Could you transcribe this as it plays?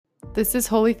This is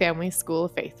Holy Family School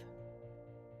of Faith.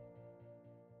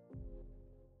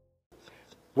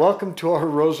 Welcome to our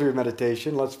Rosary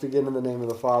Meditation. Let's begin in the name of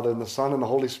the Father, and the Son, and the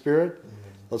Holy Spirit. Amen.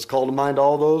 Let's call to mind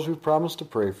all those we promised to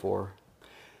pray for.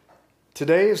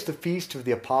 Today is the feast of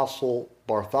the Apostle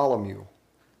Bartholomew,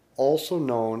 also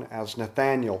known as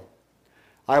Nathanael.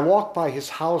 I walk by his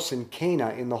house in Cana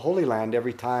in the Holy Land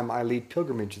every time I lead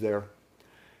pilgrimage there.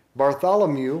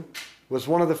 Bartholomew was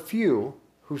one of the few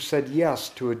who said yes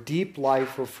to a deep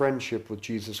life of friendship with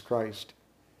Jesus Christ.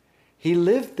 He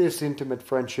lived this intimate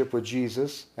friendship with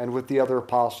Jesus and with the other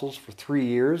apostles for 3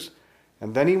 years,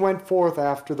 and then he went forth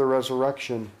after the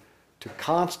resurrection to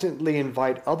constantly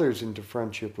invite others into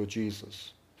friendship with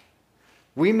Jesus.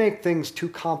 We make things too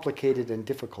complicated and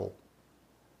difficult.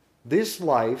 This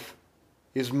life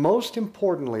is most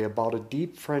importantly about a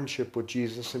deep friendship with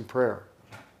Jesus in prayer.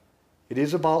 It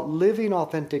is about living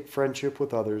authentic friendship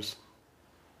with others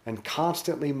and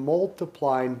constantly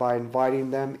multiplying by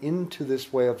inviting them into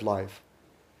this way of life.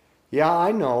 Yeah,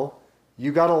 I know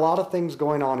you got a lot of things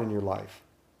going on in your life,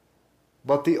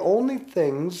 but the only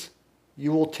things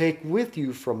you will take with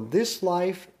you from this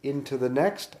life into the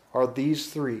next are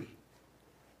these 3.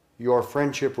 Your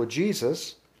friendship with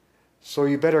Jesus, so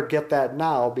you better get that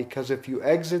now, because if you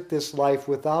exit this life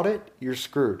without it, you're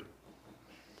screwed.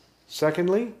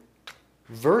 Secondly,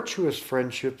 virtuous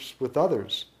friendships with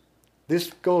others.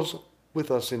 This goes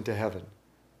with us into heaven.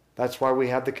 That's why we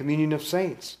have the communion of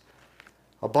saints.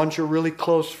 A bunch of really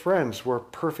close friends who are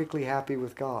perfectly happy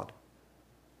with God.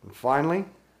 And finally,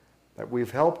 that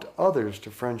we've helped others to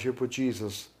friendship with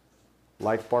Jesus,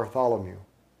 like Bartholomew.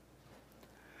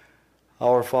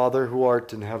 Our Father, who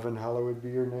art in heaven, hallowed be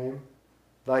your name.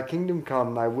 Thy kingdom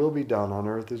come, thy will be done on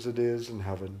earth as it is in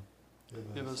heaven.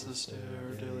 Give us this day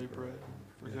our daily bread.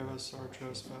 Forgive us our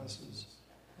trespasses,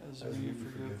 as we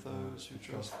forgive those who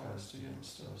trespass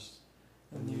against us.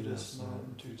 And lead us not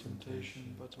into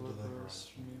temptation, but deliver us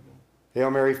from evil. Hail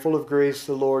Mary, full of grace,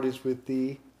 the Lord is with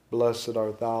thee. Blessed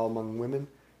art thou among women.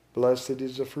 Blessed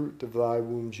is the fruit of thy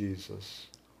womb, Jesus.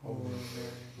 Holy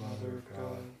Mary, Mother of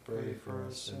God, pray for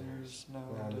us sinners, now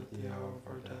and at the hour of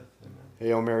our death. Amen.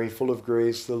 Hail Mary, full of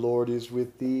grace, the Lord is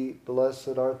with thee.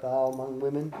 Blessed art thou among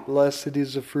women. Blessed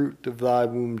is the fruit of thy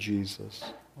womb, Jesus.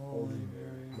 Holy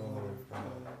Mary, Mother of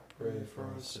God, pray for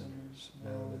us sinners,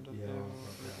 now and at the hour of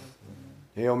our death. Amen.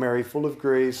 Hail Mary, full of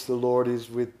grace, the Lord is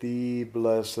with thee.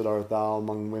 Blessed art thou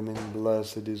among women.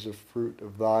 Blessed is the fruit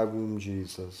of thy womb,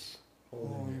 Jesus.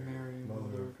 Holy Mary,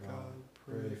 Mother of God,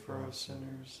 pray for us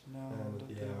sinners, now and at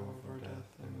the hour of our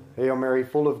death. Amen. Hail Mary,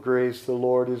 full of grace, the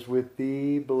Lord is with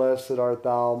thee. Blessed art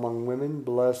thou among women.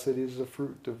 Blessed is the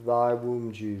fruit of thy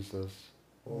womb, Jesus.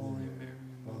 Holy Mary,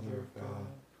 Mother of God,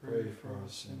 pray for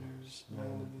us sinners,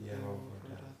 now and at the hour of our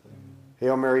death. Amen.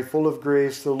 Hail Mary, full of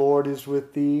grace, the Lord is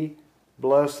with thee.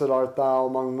 Blessed art thou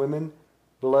among women.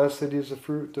 Blessed is the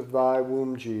fruit of thy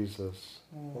womb, Jesus.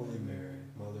 Holy Mary,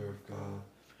 Mother of God,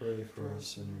 pray for us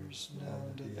sinners, now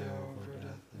and at the hour of our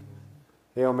death. Amen.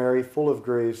 Hail Mary, full of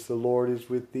grace, the Lord is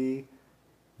with thee.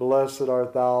 Blessed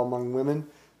art thou among women.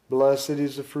 Blessed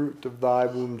is the fruit of thy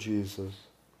womb, Jesus.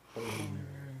 Holy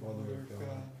Mary, Mother of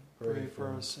God, pray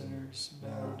for us sinners,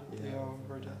 now and at the hour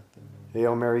of our death. Amen.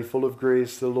 Hail Mary, full of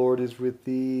grace, the Lord is with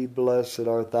thee. Blessed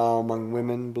art thou among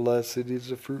women. Blessed is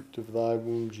the fruit of thy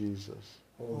womb, Jesus.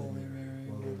 Holy Mary,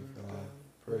 Mother of God,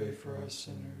 pray for us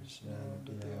sinners, now and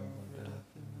at the hour of our death.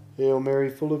 Amen. Hail Mary,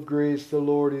 full of grace, the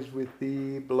Lord is with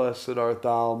thee. Blessed art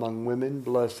thou among women.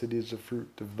 Blessed is the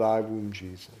fruit of thy womb,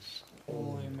 Jesus.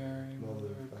 Holy Mary, Mother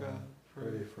of God,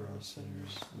 pray for us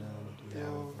sinners, now and at the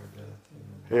hour of our death. Amen.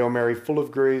 Hail Mary, full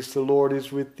of grace, the Lord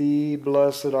is with thee.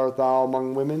 Blessed art thou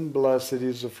among women. Blessed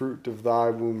is the fruit of thy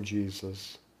womb,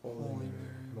 Jesus. Holy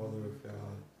Mary, Mother of God,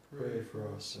 pray for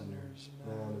us sinners,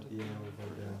 now and at the hour of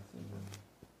our death. Amen.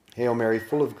 Hail Mary,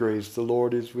 full of grace, the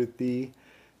Lord is with thee.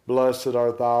 Blessed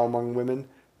art thou among women.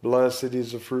 Blessed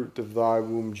is the fruit of thy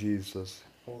womb, Jesus.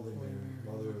 Holy Mary,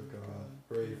 Mother of God,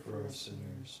 pray for us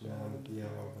sinners, now and at the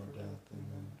hour of our death.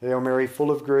 Amen. Hail Mary,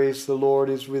 full of grace, the Lord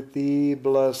is with thee.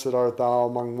 Blessed art thou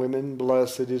among women.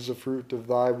 Blessed is the fruit of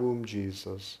thy womb,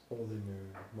 Jesus. Holy Mary,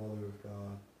 Mother of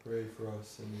God, pray for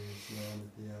us sinners, now and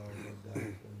at the hour of our death.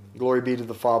 Amen. Glory be to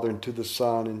the Father, and to the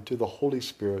Son, and to the Holy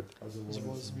Spirit. As it was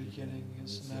in the beginning,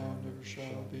 is now, and ever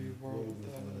shall be, world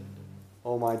without end.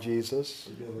 O my Jesus,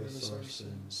 Forgive us our sins,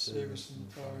 save us from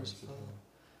the fires of hell.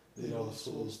 Lead all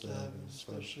souls to heaven,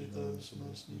 especially those who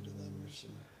most need of thy mercy.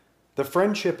 the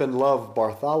friendship and love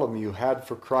Bartholomew had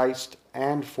for Christ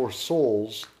and for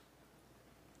souls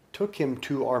took him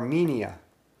to Armenia,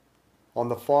 on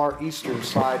the far eastern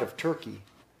side of Turkey,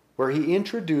 where he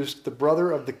introduced the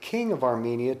brother of the King of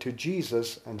Armenia to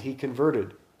Jesus, and he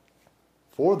converted.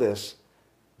 For this,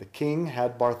 the king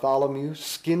had Bartholomew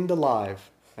skinned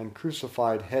alive and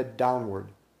crucified head downward.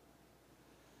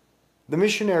 The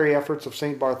missionary efforts of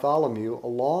St. Bartholomew,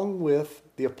 along with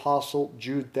the Apostle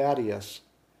Jude Thaddeus,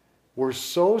 were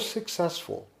so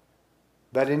successful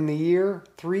that in the year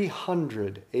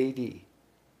 300 A.D.,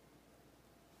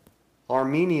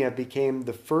 Armenia became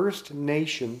the first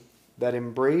nation that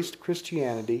embraced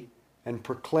Christianity and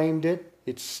proclaimed it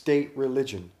its state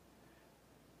religion.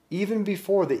 Even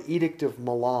before the Edict of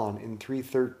Milan in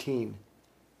 313,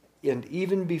 and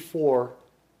even before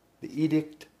the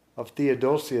Edict of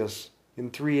Theodosius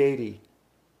in 380,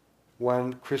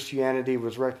 when Christianity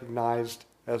was recognized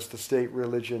as the state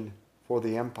religion for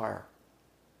the empire.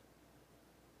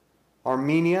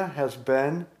 Armenia has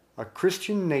been a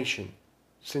Christian nation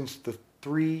since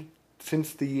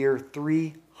the year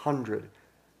 300,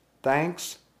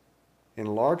 thanks in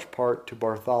large part to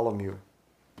Bartholomew.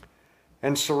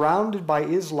 And surrounded by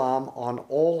Islam on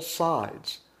all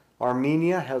sides,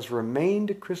 Armenia has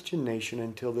remained a Christian nation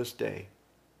until this day.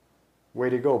 Way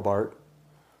to go, Bart.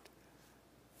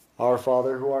 Our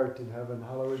Father who art in heaven,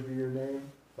 hallowed be your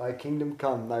name. Thy kingdom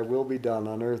come, thy will be done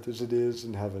on earth as it is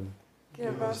in heaven.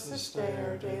 Give us this day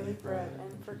our daily bread,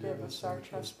 and forgive us our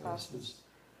trespasses,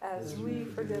 as we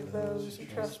forgive those who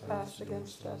trespass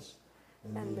against us.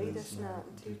 And lead us not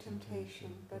into temptation,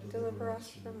 but deliver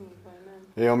us from evil. Amen.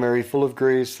 Hail Mary, full of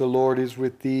grace, the Lord is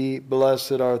with thee.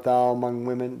 Blessed art thou among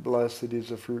women, blessed is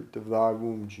the fruit of thy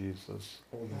womb, Jesus.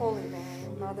 Holy Mary,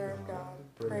 Mother of God,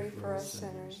 pray for us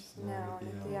sinners, now and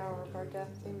at the hour of our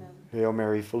death. Amen. Hail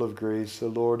Mary, full of grace, the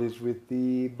Lord is with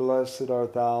thee. Blessed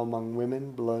art thou among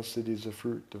women, blessed is the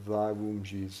fruit of thy womb,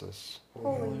 Jesus.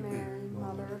 Holy Mary,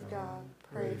 Mother of God,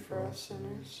 pray for us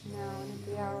sinners, now and at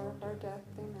the hour of our death.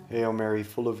 Amen. Hail Mary,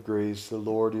 full of grace, the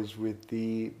Lord is with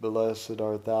thee. Blessed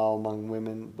art thou among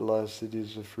women, blessed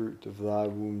is the fruit of thy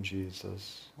womb,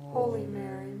 Jesus. Holy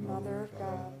Mary, Mother of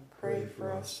God, pray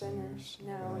for us sinners,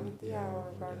 now and at the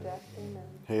hour of our death. Amen.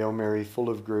 Hail Mary, full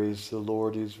of grace, the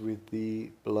Lord is with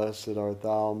thee. Blessed art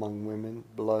thou among women,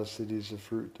 blessed is the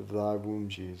fruit of thy womb,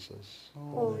 Jesus.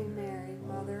 Holy Mary,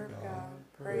 Mother of God,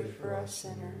 pray for us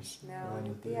sinners, now and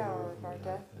at the hour of our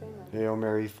death. Amen. Hail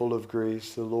Mary, full of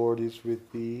grace, the Lord is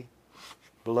with thee.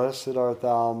 Blessed art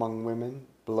thou among women,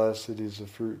 blessed is the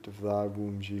fruit of thy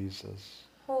womb, Jesus.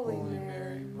 Holy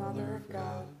Mary, Mother of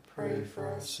God, pray for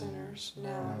us sinners,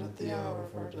 now and at the hour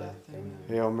of our death. Amen.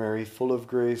 Hail Mary, full of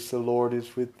grace, the Lord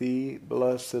is with thee.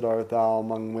 Blessed art thou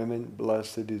among women,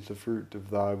 blessed is the fruit of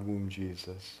thy womb,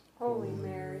 Jesus. Holy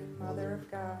Mary, Mother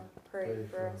of God, pray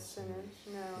for us sinners,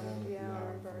 now and at the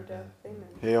hour of our death.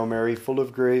 Amen. Hail Mary, full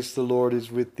of grace, the Lord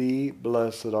is with thee.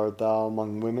 Blessed art thou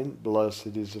among women,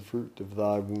 blessed is the fruit of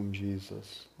thy womb,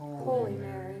 Jesus. Holy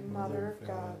Mary, Mother of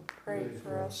God, pray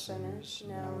for us sinners,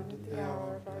 now and at the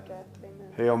hour of our death.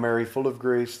 Amen. Hail Mary, full of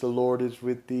grace, the Lord is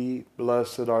with thee.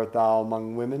 Blessed art thou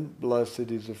among women,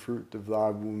 blessed is the fruit of thy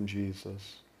womb,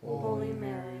 Jesus. Holy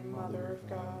Mary, Mother of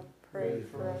God, pray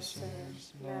for us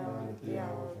sinners, now and at the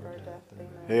hour of our death. Amen.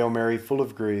 Hail Mary, full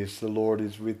of grace, the Lord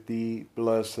is with thee.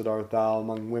 Blessed art thou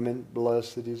among women,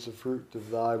 blessed is the fruit of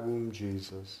thy womb,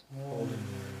 Jesus. Holy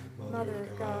Mary, Mother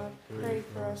of God, pray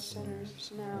for us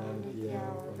sinners, now and at the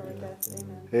hour of our death.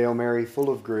 Amen. Hail Mary, full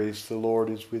of grace, the Lord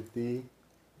is with thee.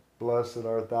 Blessed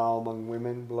art thou among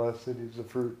women, blessed is the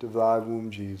fruit of thy womb,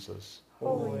 Jesus.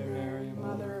 Holy Mary,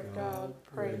 Mother of God,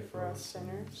 pray for us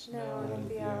sinners, now and at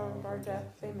the hour of our death.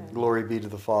 Amen. Glory be to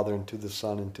the Father, and to the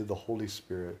Son, and to the Holy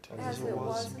Spirit. As it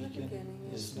was in the beginning,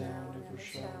 is now, and ever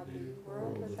shall be,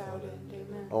 world without end.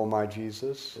 Amen. O my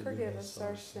Jesus, Forgive us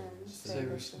our sins,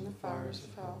 save us from the fires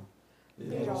of hell.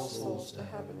 Lead all souls to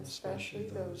heaven, especially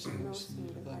those in most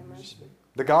need of thy mercy.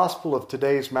 the Gospel of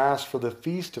today's Mass for the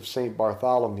Feast of St.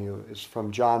 Bartholomew is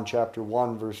from John chapter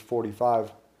 1, verse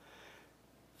 45.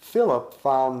 Philp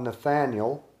found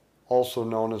Nathanael, also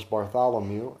known as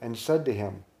Bartholomew, and said to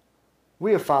him,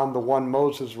 "We have found the one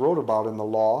Moses wrote about in the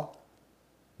law,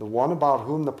 the one about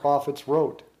whom the prophets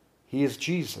wrote. He is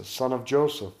Jesus, son of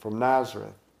Joseph, from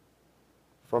Nazareth."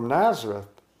 "From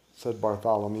Nazareth," said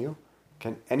Bartholomew.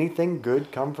 "Can anything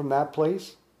good come from that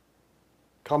place?"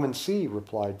 "Come and see,"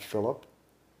 replied Philip.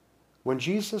 When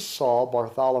Jesus saw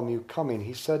Bartholomew coming,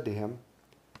 he said to him,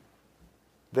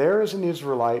 "There is an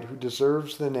Israelite who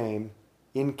deserves the name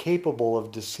incapable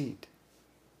of deceit."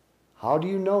 "How do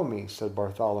you know me?" said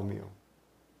Bartholomew.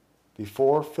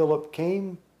 "Before Philip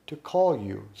came to call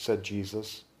you," said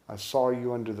Jesus, "I saw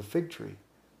you under the fig tree."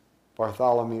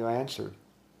 Bartholomew answered,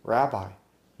 "Rabbi,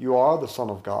 you are the Son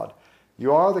of God.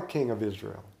 You are the King of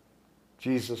Israel."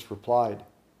 Jesus replied,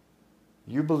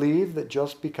 You believe that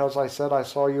just because I said I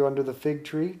saw you under the fig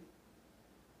tree,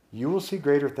 you will see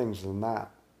greater things than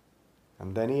that.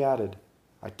 And then he added,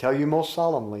 I tell you most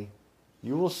solemnly,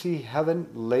 you will see heaven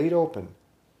laid open,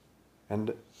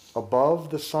 and above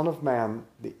the Son of Man,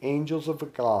 the angels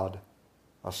of God,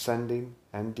 ascending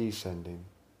and descending.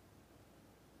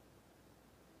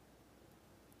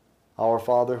 Our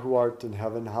Father who art in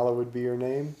heaven, hallowed be your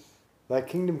name. Thy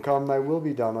kingdom come, thy will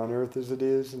be done on earth as it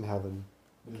is in heaven.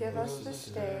 Give us this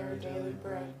day our daily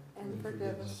bread, and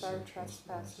forgive us our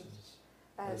trespasses,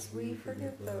 as we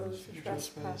forgive those who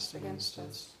trespass against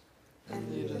us.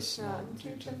 And lead us not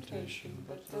into temptation,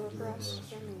 but deliver us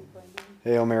from evil.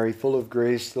 Hail Mary, full of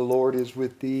grace, the Lord is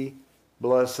with thee.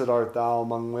 Blessed art thou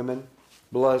among women.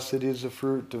 Blessed is the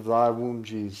fruit of thy womb,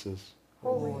 Jesus.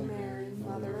 Holy Mary,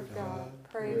 Mother of God,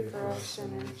 pray for us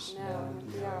sinners, now and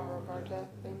at the hour of our death.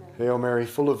 Amen. Hail Mary,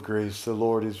 full of grace, the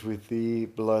Lord is with thee.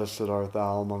 Blessed art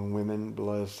thou among women.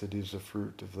 Blessed is the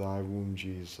fruit of thy womb,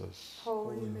 Jesus.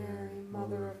 Holy Mary,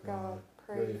 Mother of God,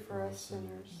 pray for us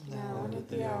sinners, now and at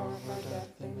the hour of our death.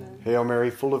 Amen. Hail Mary,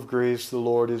 full of grace, the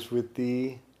Lord is with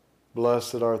thee.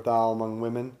 Blessed art thou among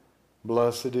women.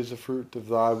 Blessed is the fruit of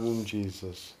thy womb,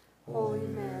 Jesus. Holy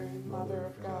Mary, Mother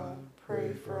of God,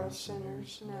 pray for us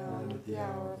sinners, now and at the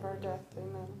hour of our death.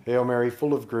 Amen. Hail Mary,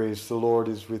 full of grace, the Lord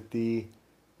is with thee.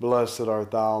 Blessed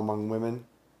art thou among women.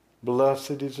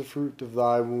 Blessed is the fruit of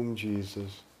thy womb,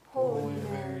 Jesus. Holy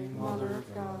Mary, Mother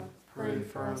of God, pray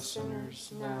for us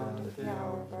sinners, now and at the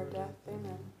hour of our death.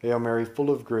 Amen. Hail Mary, full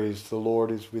of grace, the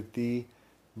Lord is with thee.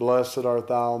 Blessed art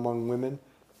thou among women.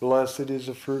 Blessed is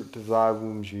the fruit of thy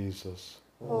womb, Jesus.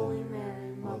 Holy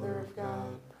Mary, Mother of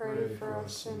God, pray for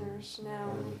us sinners,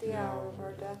 now and at the hour of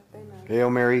our death. Amen.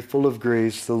 Hail Mary, full of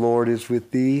grace, the Lord is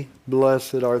with thee.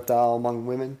 Blessed art thou among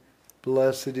women.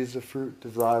 Blessed is the fruit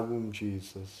of thy womb,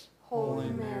 Jesus. Holy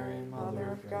Mary,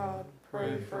 Mother of God,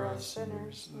 pray for us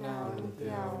sinners, now and at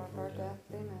the hour of our death.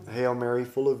 Amen. Hail Mary,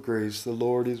 full of grace, the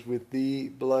Lord is with thee.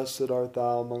 Blessed art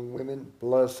thou among women.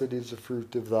 Blessed is the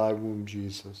fruit of thy womb,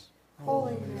 Jesus.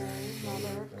 Holy Mary,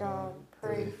 Mother of God,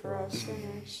 pray for us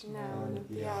sinners, now and at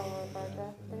the hour of our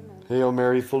death. Amen. Hail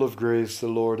Mary, full of grace, the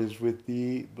Lord is with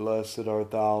thee. Blessed art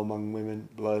thou among women.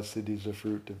 Blessed is the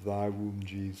fruit of thy womb,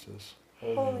 Jesus.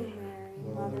 Holy Mary,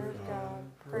 Mother of God,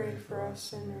 pray for us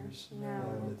sinners, now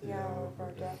and at the hour of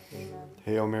our death. Amen.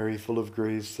 Hail Mary, full of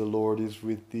grace, the Lord is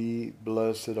with thee.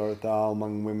 Blessed art thou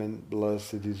among women.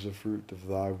 Blessed is the fruit of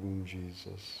thy womb,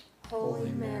 Jesus. Holy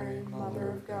Mary,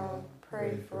 Mother of God,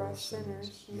 pray for us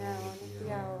sinners, now and at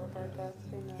the hour of our death.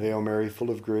 Amen. Hail Mary, full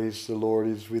of grace, the Lord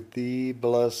is with thee.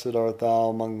 Blessed art thou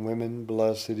among women.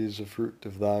 Blessed is the fruit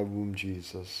of thy womb,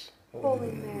 Jesus.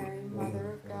 Holy Mary,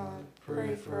 Mother of God,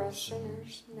 pray for us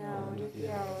sinners, now and at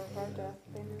the hour of our death.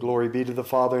 Amen. Glory be to the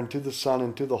Father, and to the Son,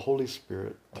 and to the Holy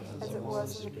Spirit. As it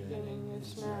was in the beginning,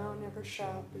 is now, and ever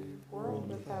shall be, world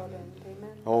without end.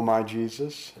 Amen. O my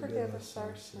Jesus, Forgive us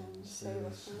our sins, save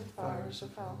us from the fires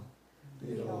of hell.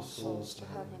 Lead all souls to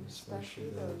heaven, especially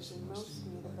those in most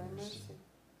need of thy mercy.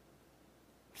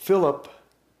 Philp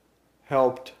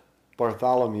helped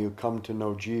Bartholomew come to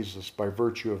know Jesus by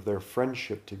virtue of their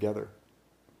friendship together.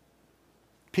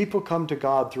 People come to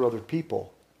God through other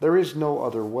people. There is no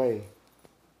other way.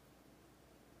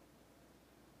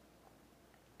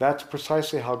 That's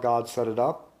precisely how God set it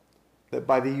up, that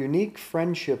by the unique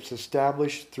friendships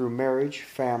established through marriage,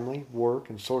 family, work,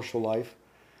 and social life,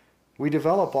 we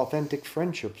develop authentic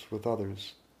friendships with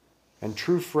others. And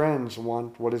true friends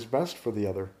want what is best for the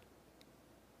other.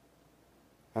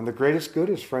 And the greatest good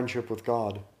is friendship with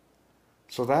God.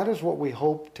 So that is what we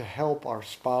hope to help our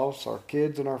spouse, our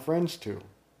kids, and our friends to.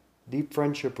 Deep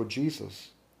friendship with Jesus.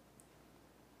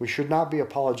 We should not be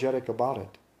apologetic about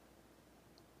it.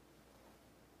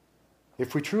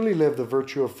 If we truly live the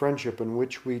virtue of friendship in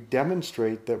which we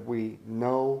demonstrate that we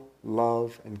know,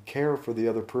 love, and care for the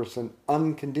other person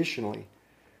unconditionally,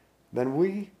 then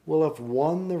we will have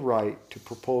won the right to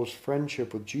propose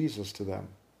friendship with Jesus to them,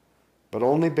 but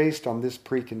only based on this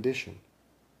precondition.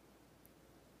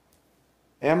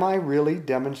 Am I really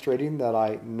demonstrating that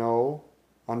I know,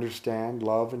 understand,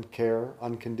 love, and care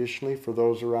unconditionally for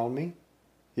those around me?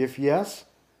 If yes,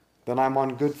 then I'm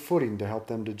on good footing to help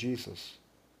them to Jesus.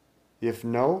 If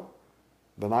no,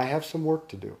 then I have some work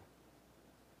to do.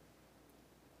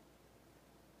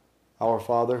 Our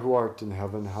Father who art in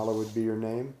heaven, hallowed be your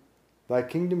name. Thy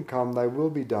kingdom come, thy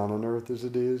will be done on earth as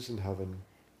it is in heaven.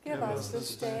 Give us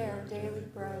this day our daily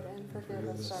bread, and forgive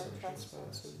us our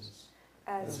trespasses,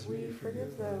 as we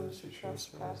forgive those who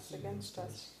trespass against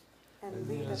us. And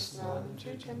lead us not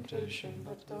into temptation,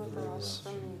 but deliver us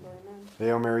from evil. Amen.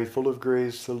 Hail Mary, full of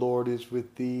grace, the Lord is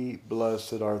with thee.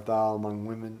 Blessed art thou among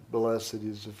women. Blessed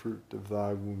is the fruit of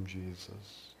thy womb,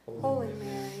 Jesus. Holy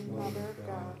Mary, Mother of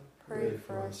God, pray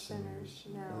for us sinners,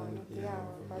 now and at the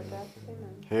hour of our death.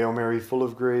 Amen. Hail Mary, full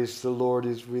of grace, the Lord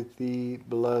is with thee.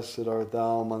 Blessed art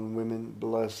thou among women.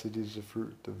 Blessed is the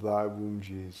fruit of thy womb,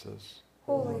 Jesus.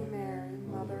 Holy Mary,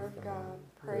 Mother of God,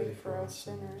 pray for us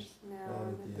sinners, now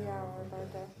and at the hour of our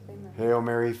death. Amen. Hail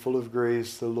Mary, full of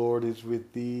grace, the Lord is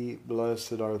with thee.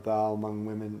 Blessed art thou among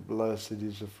women. Blessed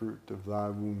is the fruit of thy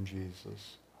womb,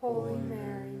 Jesus. Holy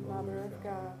Mary, Mother of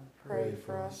God, pray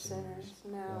for us sinners,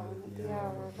 now and at the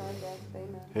hour of our death.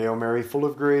 Amen. Hail Mary, full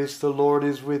of grace, the Lord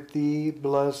is with thee.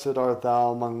 Blessed art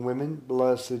thou among women.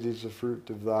 Blessed is the fruit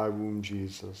of thy womb,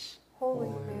 Jesus. Holy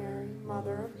Mary,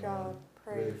 Mother of God,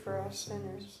 pray for us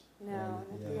sinners, now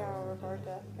and at the hour of our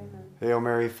death. Amen. Hail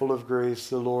Mary, full of grace,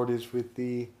 the Lord is with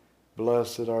thee.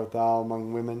 Blessed art thou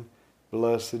among women.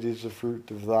 Blessed is the fruit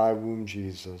of thy womb,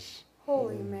 Jesus.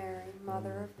 Holy Mary,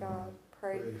 Mother of God,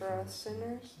 pray for us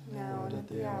sinners, now and at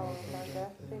the hour of our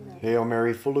death. Amen. Hail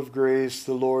Mary, full of grace,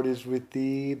 the Lord is with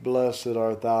thee. Blessed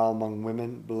art thou among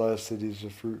women. Blessed is the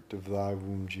fruit of thy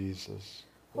womb, Jesus.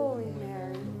 Holy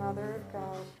Mary, Mother of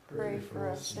God, pray for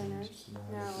us sinners,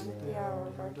 now and at the hour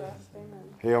of our death. Amen.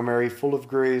 Hail Mary, full of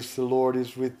grace, the Lord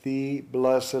is with thee.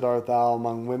 Blessed art thou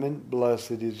among women.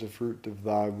 Blessed is the fruit of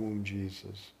thy womb,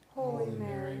 Jesus. Holy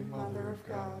Mary, Mother of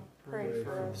God, pray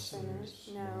for us sinners,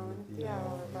 now and at the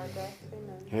hour of our death.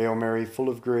 Amen. Hail Mary, full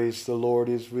of grace, the Lord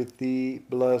is with thee.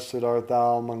 Blessed art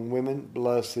thou among women.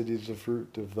 Blessed is the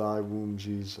fruit of thy womb,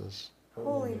 Jesus.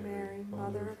 Holy Mary,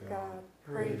 Mother of God,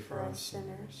 pray for us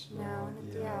sinners, now and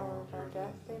at the hour of our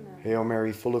death. Amen. Hail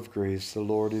Mary, full of grace, the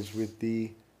Lord is with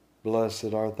thee.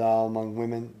 Blessed art thou among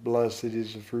women. Blessed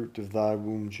is the fruit of thy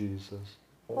womb, Jesus.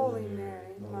 Holy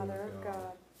Mary, Mother of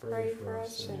God, pray for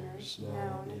us sinners,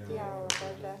 now and at the hour of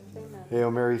our death. Amen.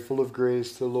 Hail Mary, full of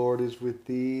grace, the Lord is with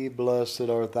thee. Blessed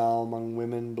art thou among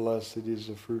women. Blessed is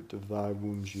the fruit of thy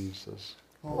womb, Jesus.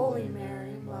 Holy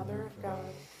Mary, Mother of God,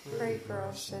 pray for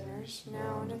us sinners,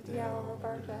 now and at the hour of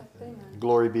our death. Amen.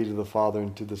 Glory be to the Father,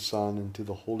 and to the Son, and to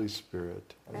the Holy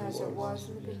Spirit. As it was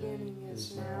in the beginning,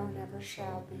 is now, and ever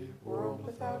shall be, world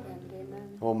without end.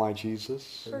 Amen. O my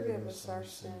Jesus, Forgive us our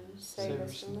sins, save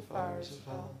us from the fires of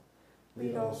hell.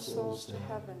 Lead all souls to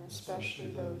heaven, especially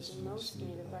those in most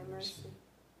need of thy mercy.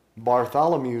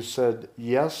 Bartholomew said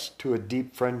yes to a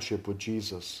deep friendship with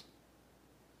Jesus.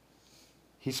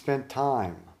 He spent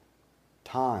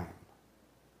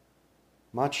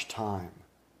much time,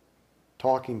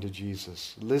 talking to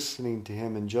Jesus, listening to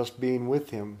him, and just being with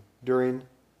him during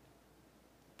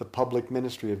the public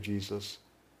ministry of Jesus,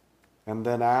 and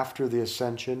then after the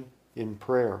ascension in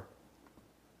prayer.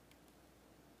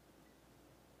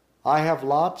 I have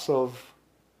lots of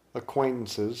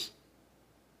acquaintances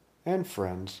and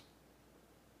friends,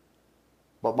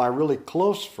 but my really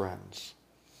close friends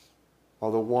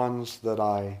are the ones that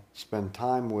I spend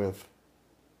time with,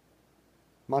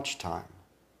 much time,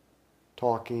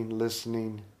 talking,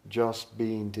 listening, just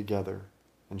being together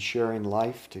and sharing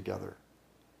life together.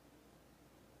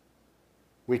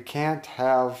 We can't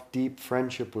have deep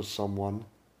friendship with someone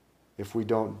if we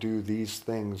don't do these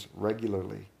things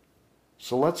regularly.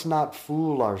 So let's not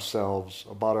fool ourselves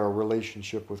about our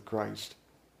relationship with Christ.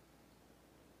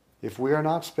 If we are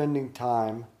not spending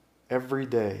time every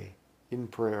day in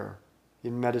prayer,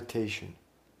 in meditation,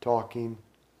 talking,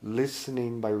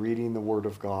 listening by reading the Word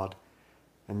of God,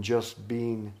 and just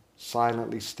being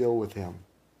silently still with Him,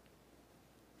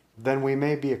 then we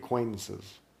may be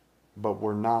acquaintances, but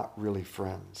we're not really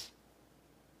friends.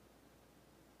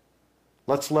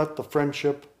 Let's let the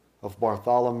friendship of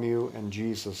Bartholomew and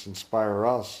Jesus inspire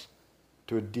us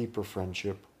to a deeper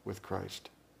friendship with Christ.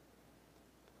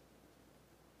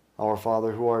 Our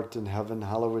Father who art in heaven,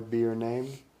 hallowed be your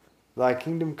name. Thy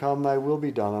kingdom come, thy will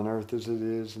be done on earth as it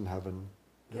is in heaven.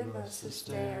 Give us this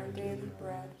day our daily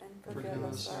bread, and forgive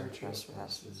us our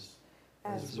trespasses,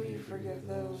 as we forgive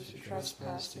those who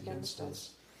trespass against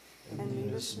us. And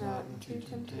lead us not into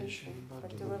temptation,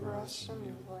 but deliver us from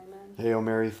evil. Amen. Hail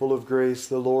Mary, full of grace,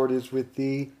 the Lord is with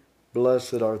thee.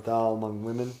 Blessed art thou among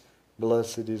women.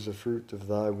 Blessed is the fruit of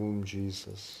thy womb,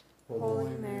 Jesus.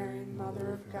 Holy Mary,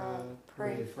 Mother of God,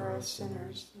 pray for us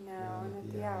sinners, now and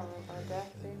at the hour of our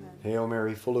death. Amen. Hail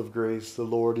Mary, full of grace, the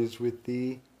Lord is with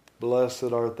thee.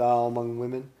 Blessed art thou among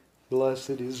women.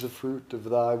 Blessed is the fruit of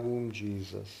thy womb,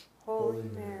 Jesus. Holy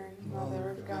Mary,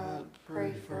 Mother of God,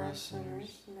 pray for us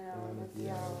sinners, now and at the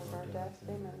hour of our death.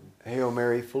 Amen. Hail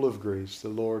Mary, full of grace, the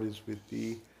Lord is with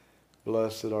thee.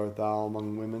 Blessed art thou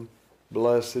among women.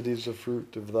 Blessed is the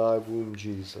fruit of thy womb,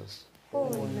 Jesus.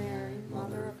 Holy Mary,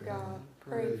 Mother of God,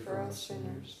 pray for us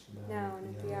sinners, now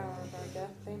and at the hour of our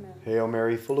death. Amen. Hail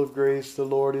Mary, full of grace, the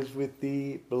Lord is with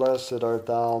thee. Blessed art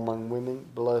thou among women.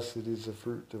 Blessed is the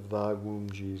fruit of thy womb,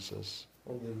 Jesus.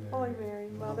 Holy Mary,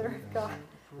 Mother of God,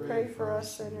 pray for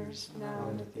us sinners, now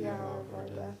and at the hour of our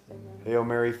death. Amen. Hail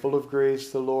Mary, full of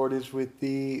grace, the Lord is with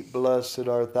thee. Blessed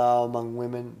art thou among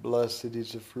women. Blessed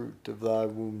is the fruit of thy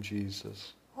womb,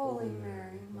 Jesus. Holy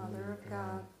Mary, Mother of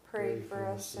God, pray for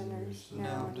us sinners,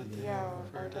 now and at the hour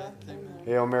of our death. Amen.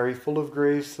 Hail Mary, full of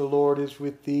grace, the Lord is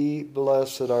with thee.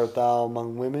 Blessed art thou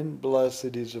among women.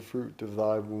 Blessed is the fruit of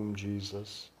thy womb,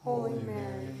 Jesus. Holy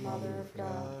Mary, Mother of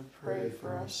God, pray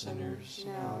for us sinners,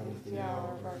 now and at the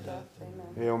hour of our death.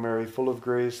 Amen. Hail Mary, full of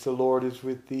grace, the Lord is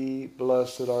with thee.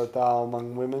 Blessed art thou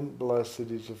among women.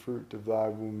 Blessed is the fruit of thy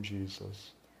womb,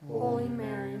 Jesus. Holy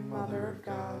Mary, Mother of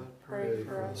God, pray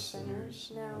for us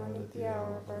sinners, now and at the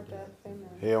hour of our death. Amen.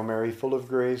 Hail Mary, full of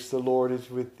grace, the Lord is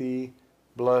with thee.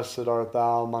 Blessed art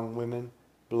thou among women.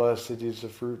 Blessed is the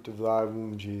fruit of thy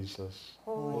womb, Jesus.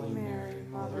 Holy Mary,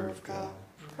 Mother of God,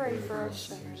 pray for us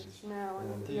sinners, now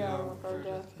and at the hour of our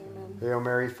death. Amen. Hail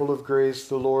Mary, full of grace,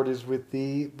 the Lord is with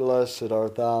thee. Blessed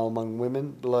art thou among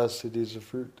women. Blessed is the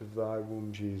fruit of thy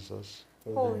womb, Jesus.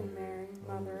 Holy Mary,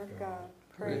 Mother of God,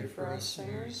 pray for us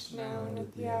sinners, now and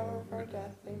at the hour of our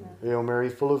death. Amen. Hail Mary,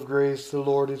 full of grace, the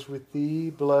Lord is with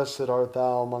thee. Blessed art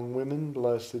thou among women.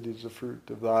 Blessed is the fruit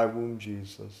of thy womb,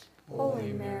 Jesus.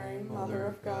 Holy Mary, Mother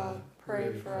of God,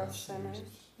 pray for us sinners,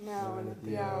 now and at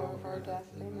the hour of our death.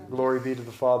 Amen. Glory be to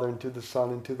the Father, and to the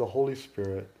Son, and to the Holy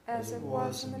Spirit. As it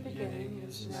was in the beginning,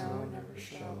 is now, and ever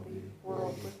shall be,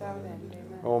 world without end.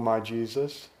 Amen. O my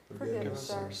Jesus, forgive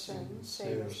us our sins,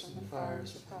 save us from the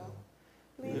fires of hell.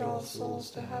 Lead all souls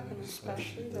to heaven,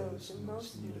 especially those in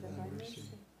most need of thy mercy.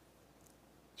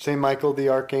 Saint Michael the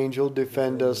Archangel,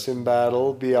 defend us in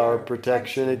battle. Be our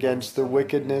protection against the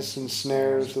wickedness and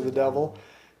snares of the devil.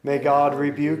 May God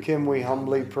rebuke him, we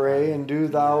humbly pray. And do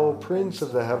thou, O Prince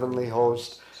of the heavenly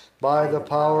host, by the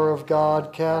power of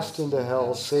God, cast into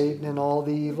hell Satan and all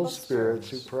the evil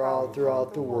spirits who prowl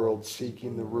throughout the world,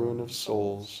 seeking the ruin of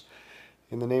souls.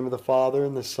 In the name of the Father,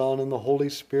 and the Son, and the Holy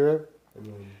Spirit.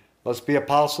 Amen. Let's be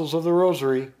apostles of the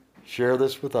Rosary. Share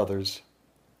this with others.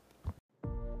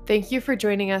 Thank you for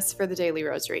joining us for the Daily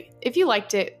Rosary. If you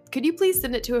liked it, could you please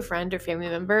send it to a friend or family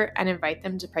member and invite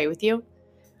them to pray with you?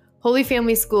 Holy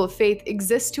Family School of Faith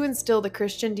exists to instill the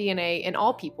Christian DNA in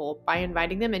all people by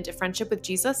inviting them into friendship with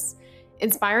Jesus,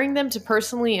 inspiring them to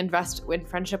personally invest in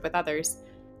friendship with others,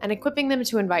 and equipping them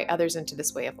to invite others into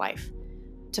this way of life.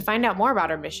 To find out more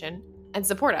about our mission and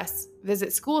support us, visit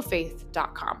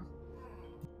schooloffaith.com.